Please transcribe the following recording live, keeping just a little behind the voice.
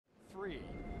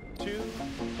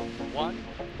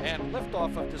1 and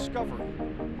liftoff of Discovery,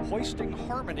 hoisting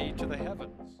harmony to the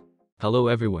heavens. Hello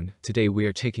everyone, today we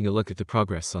are taking a look at the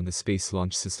progress on the Space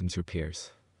Launch System's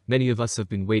repairs. Many of us have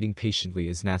been waiting patiently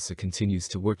as NASA continues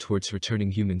to work towards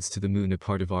returning humans to the moon, a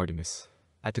part of Artemis.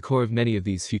 At the core of many of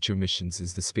these future missions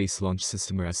is the Space Launch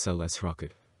System, or SLS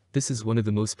rocket. This is one of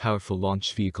the most powerful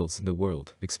launch vehicles in the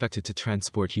world, expected to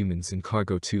transport humans and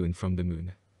cargo to and from the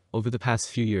moon. Over the past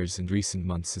few years and recent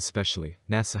months especially,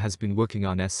 NASA has been working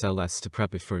on SLS to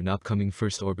prep it for an upcoming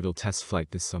first orbital test flight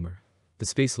this summer. The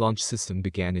Space Launch System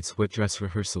began its wet dress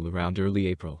rehearsal around early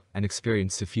April and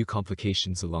experienced a few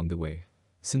complications along the way.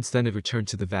 Since then it returned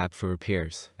to the VAB for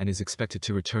repairs and is expected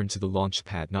to return to the launch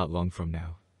pad not long from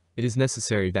now. It is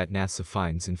necessary that NASA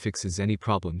finds and fixes any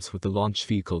problems with the launch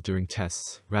vehicle during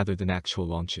tests rather than actual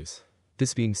launches.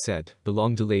 This being said, the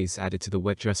long delays added to the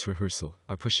wet dress rehearsal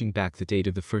are pushing back the date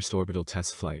of the first orbital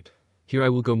test flight. Here I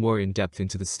will go more in depth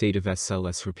into the state of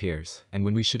SLS repairs and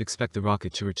when we should expect the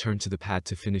rocket to return to the pad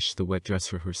to finish the wet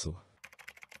dress rehearsal.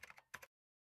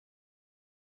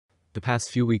 The past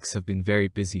few weeks have been very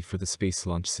busy for the Space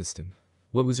Launch System.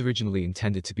 What was originally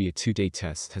intended to be a 2-day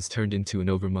test has turned into an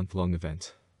over month-long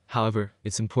event. However,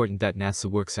 it's important that NASA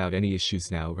works out any issues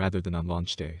now rather than on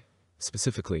launch day.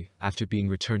 Specifically, after being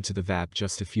returned to the VAB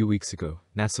just a few weeks ago,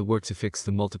 NASA worked to fix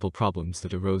the multiple problems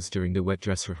that arose during the wet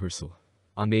dress rehearsal.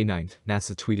 On May 9th,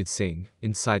 NASA tweeted saying,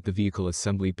 "Inside the vehicle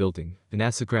assembly building, the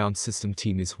NASA ground system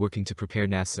team is working to prepare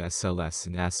NASA SLS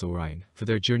and NASA Orion for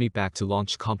their journey back to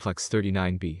Launch Complex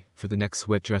 39B for the next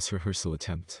wet dress rehearsal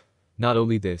attempt." Not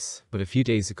only this, but a few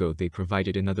days ago they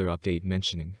provided another update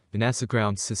mentioning, "The NASA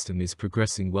ground system is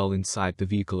progressing well inside the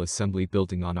vehicle assembly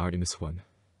building on Artemis 1.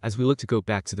 As we look to go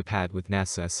back to the pad with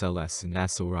NASA SLS and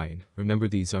NASA Orion, remember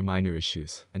these are minor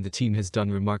issues, and the team has done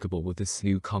remarkable with this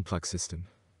new complex system."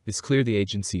 It's clear the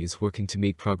agency is working to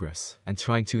make progress and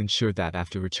trying to ensure that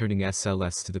after returning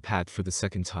SLS to the pad for the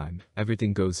second time,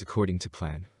 everything goes according to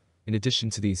plan. In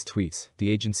addition to these tweets, the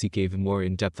agency gave a more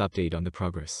in-depth update on the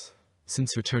progress.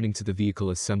 Since returning to the Vehicle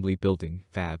Assembly Building,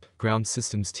 VAB, ground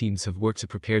systems teams have worked to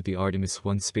prepare the Artemis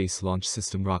 1 Space Launch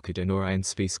System rocket and Orion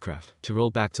spacecraft to roll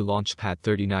back to Launch Pad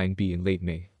 39B in late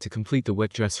May to complete the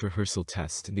wet dress rehearsal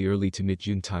test in the early to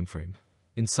mid-June timeframe.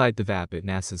 Inside the VAB at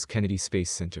NASA's Kennedy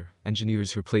Space Center,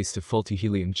 engineers replaced a faulty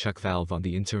helium check valve on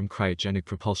the interim cryogenic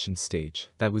propulsion stage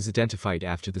that was identified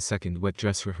after the second wet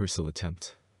dress rehearsal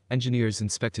attempt. Engineers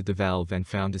inspected the valve and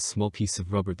found a small piece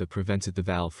of rubber that prevented the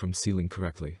valve from sealing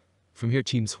correctly. From here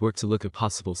teams worked to look at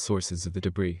possible sources of the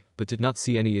debris, but did not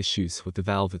see any issues with the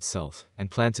valve itself, and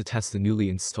plan to test the newly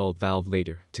installed valve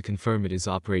later to confirm it is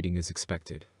operating as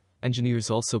expected. Engineers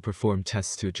also performed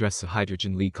tests to address a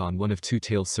hydrogen leak on one of two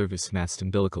tail service mast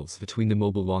umbilicals between the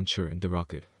mobile launcher and the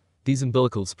rocket. These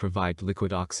umbilicals provide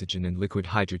liquid oxygen and liquid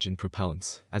hydrogen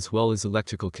propellants, as well as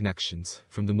electrical connections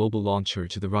from the mobile launcher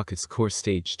to the rocket's core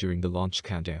stage during the launch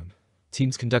countdown.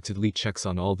 Teams conducted leak checks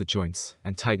on all the joints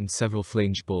and tightened several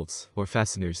flange bolts or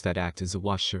fasteners that act as a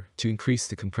washer to increase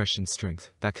the compression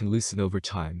strength that can loosen over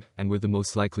time and were the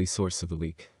most likely source of the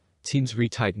leak. Teams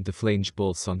retightened the flange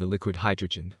bolts on the liquid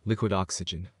hydrogen, liquid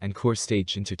oxygen, and core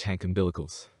stage intertank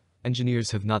umbilicals.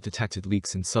 Engineers have not detected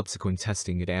leaks in subsequent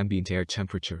testing at ambient air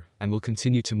temperature and will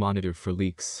continue to monitor for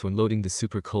leaks when loading the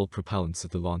super cold propellants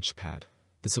at the launch pad.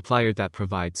 The supplier that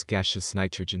provides gaseous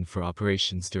nitrogen for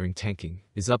operations during tanking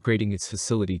is upgrading its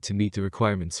facility to meet the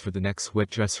requirements for the next wet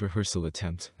dress rehearsal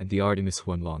attempt and the Artemis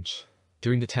 1 launch.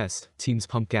 During the test, teams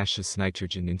pump gaseous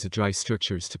nitrogen into dry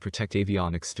structures to protect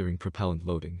avionics during propellant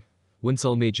loading. Once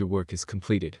all major work is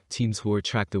completed, teams will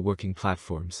retract the working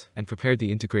platforms and prepare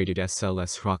the integrated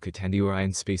SLS rocket and the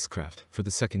Orion spacecraft for the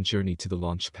second journey to the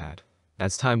launch pad.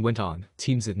 As time went on,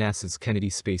 teams at NASA's Kennedy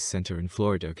Space Center in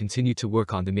Florida continued to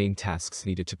work on the main tasks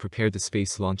needed to prepare the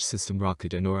Space Launch System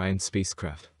rocket and Orion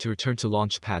spacecraft to return to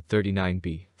Launch Pad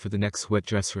 39B for the next wet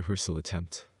dress rehearsal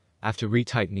attempt. After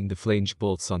retightening the flange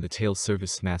bolts on the tail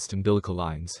service mast umbilical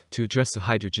lines to address a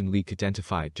hydrogen leak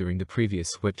identified during the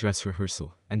previous wet dress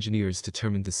rehearsal, engineers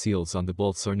determined the seals on the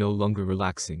bolts are no longer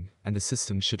relaxing and the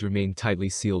system should remain tightly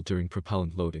sealed during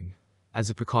propellant loading. As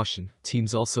a precaution,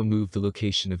 teams also moved the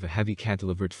location of a heavy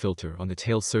cantilevered filter on the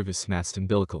tail service mast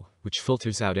umbilical, which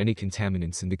filters out any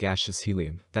contaminants in the gaseous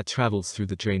helium that travels through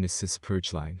the drain assist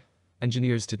purge line.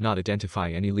 Engineers did not identify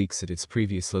any leaks at its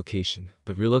previous location,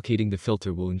 but relocating the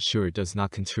filter will ensure it does not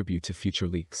contribute to future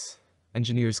leaks.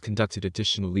 Engineers conducted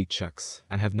additional leak checks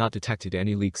and have not detected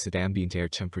any leaks at ambient air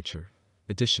temperature.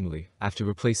 Additionally, after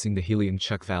replacing the helium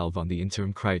check valve on the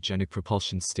interim cryogenic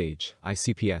propulsion stage,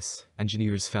 ICPS,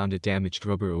 engineers found a damaged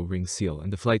rubber O-ring seal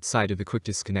and the flight side of a quick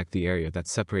disconnect the area that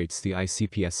separates the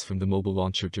ICPS from the mobile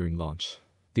launcher during launch.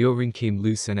 The O-ring came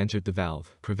loose and entered the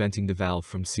valve, preventing the valve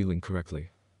from sealing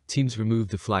correctly. Teams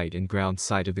removed the flight and ground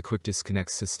side of the quick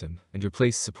disconnect system and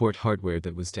replaced support hardware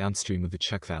that was downstream of the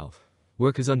check valve.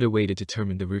 Work is underway to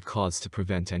determine the root cause to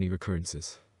prevent any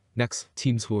recurrences. Next,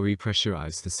 teams will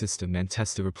repressurize the system and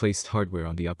test the replaced hardware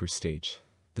on the upper stage.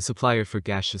 The supplier for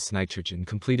gaseous nitrogen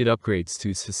completed upgrades to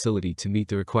its facility to meet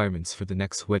the requirements for the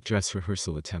next wet dress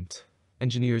rehearsal attempt.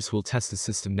 Engineers will test the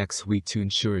system next week to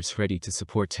ensure it's ready to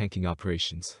support tanking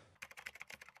operations.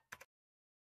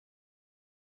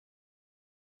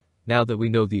 Now that we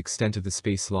know the extent of the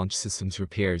Space Launch System's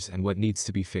repairs and what needs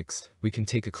to be fixed, we can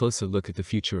take a closer look at the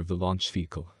future of the launch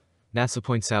vehicle. NASA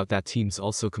points out that teams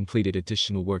also completed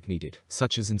additional work needed,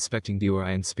 such as inspecting the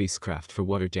Orion spacecraft for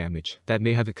water damage that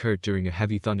may have occurred during a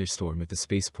heavy thunderstorm at the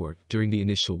spaceport during the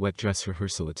initial wet dress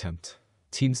rehearsal attempt.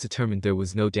 Teams determined there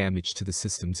was no damage to the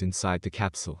systems inside the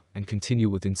capsule, and continue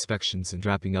with inspections and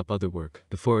wrapping up other work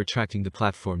before retracting the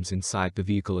platforms inside the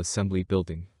vehicle assembly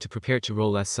building to prepare to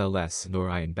roll SLS and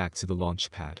Orion back to the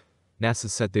launch pad. NASA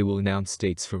said they will announce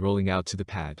dates for rolling out to the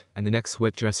pad and the next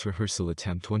wet dress rehearsal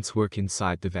attempt once work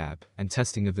inside the VAB and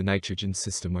testing of the nitrogen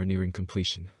system are nearing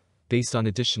completion. Based on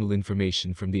additional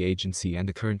information from the agency and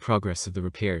the current progress of the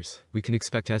repairs, we can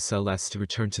expect SLS to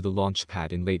return to the launch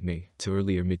pad in late May to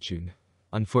earlier mid-June.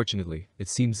 Unfortunately, it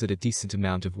seems that a decent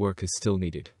amount of work is still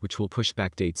needed, which will push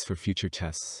back dates for future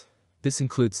tests. This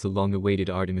includes the long-awaited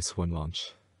Artemis 1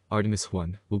 launch. Artemis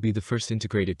 1 will be the first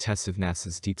integrated test of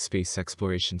NASA's deep space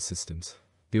exploration systems.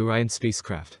 The Orion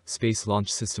spacecraft, Space Launch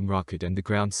System rocket and the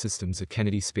ground systems at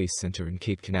Kennedy Space Center in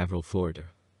Cape Canaveral, Florida.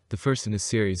 The first in a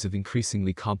series of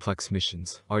increasingly complex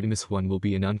missions, Artemis 1 will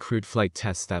be an uncrewed flight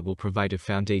test that will provide a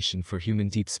foundation for human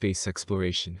deep space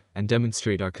exploration and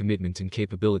demonstrate our commitment and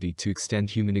capability to extend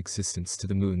human existence to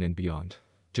the moon and beyond.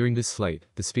 During this flight,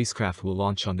 the spacecraft will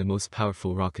launch on the most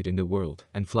powerful rocket in the world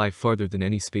and fly farther than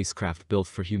any spacecraft built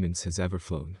for humans has ever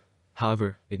flown.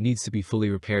 However, it needs to be fully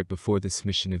repaired before this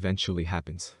mission eventually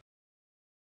happens.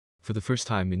 For the first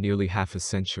time in nearly half a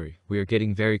century, we are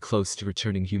getting very close to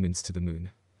returning humans to the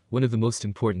moon. One of the most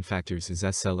important factors is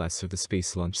SLS, or the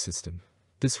Space Launch System.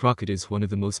 This rocket is one of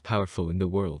the most powerful in the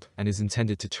world and is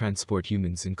intended to transport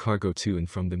humans and cargo to and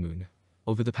from the moon.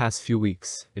 Over the past few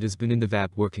weeks, it has been in the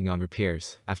VAB working on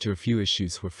repairs after a few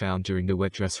issues were found during the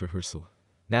wet dress rehearsal.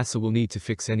 NASA will need to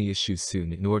fix any issues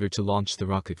soon in order to launch the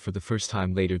rocket for the first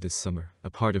time later this summer, a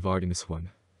part of Artemis 1.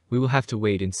 We will have to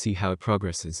wait and see how it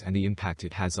progresses and the impact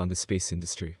it has on the space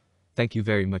industry. Thank you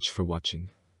very much for watching.